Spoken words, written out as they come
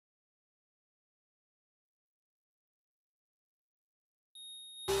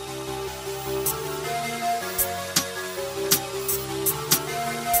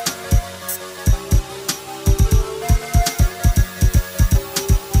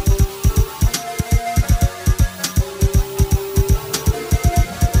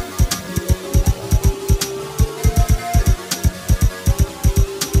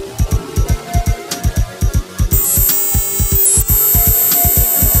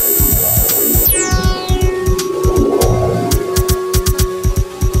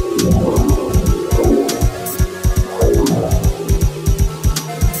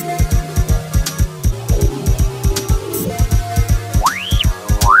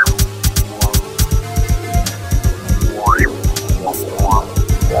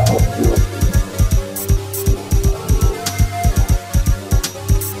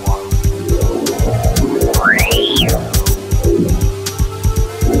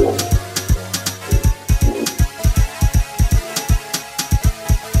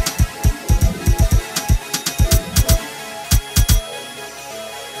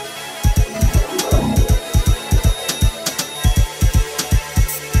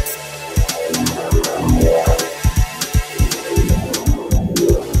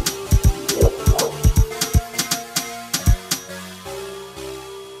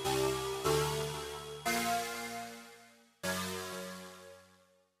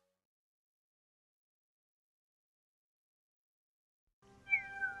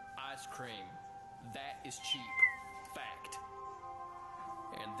cream. That is cheap. Fact.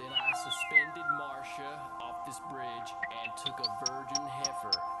 And then I suspended Marcia off this bridge and took a virgin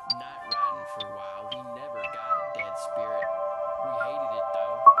heifer night riding for a while. We never got a dead spirit. We hated it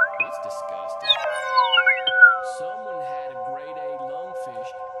though. It's disgusting. Someone had a grade A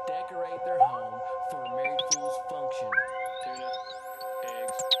lungfish decorate their home for a married fool's function. Tuna,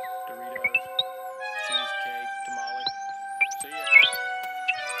 eggs, Doritos, cheesecake, tamale. See ya.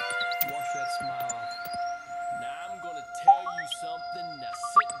 Wash that smile off. Now I'm gonna tell you something. Now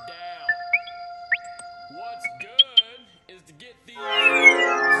sit down. What's good is to get these bored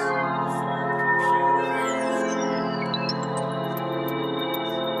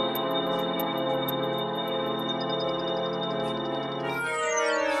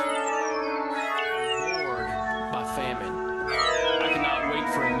by famine. I cannot wait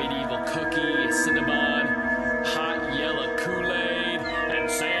for a medieval cookie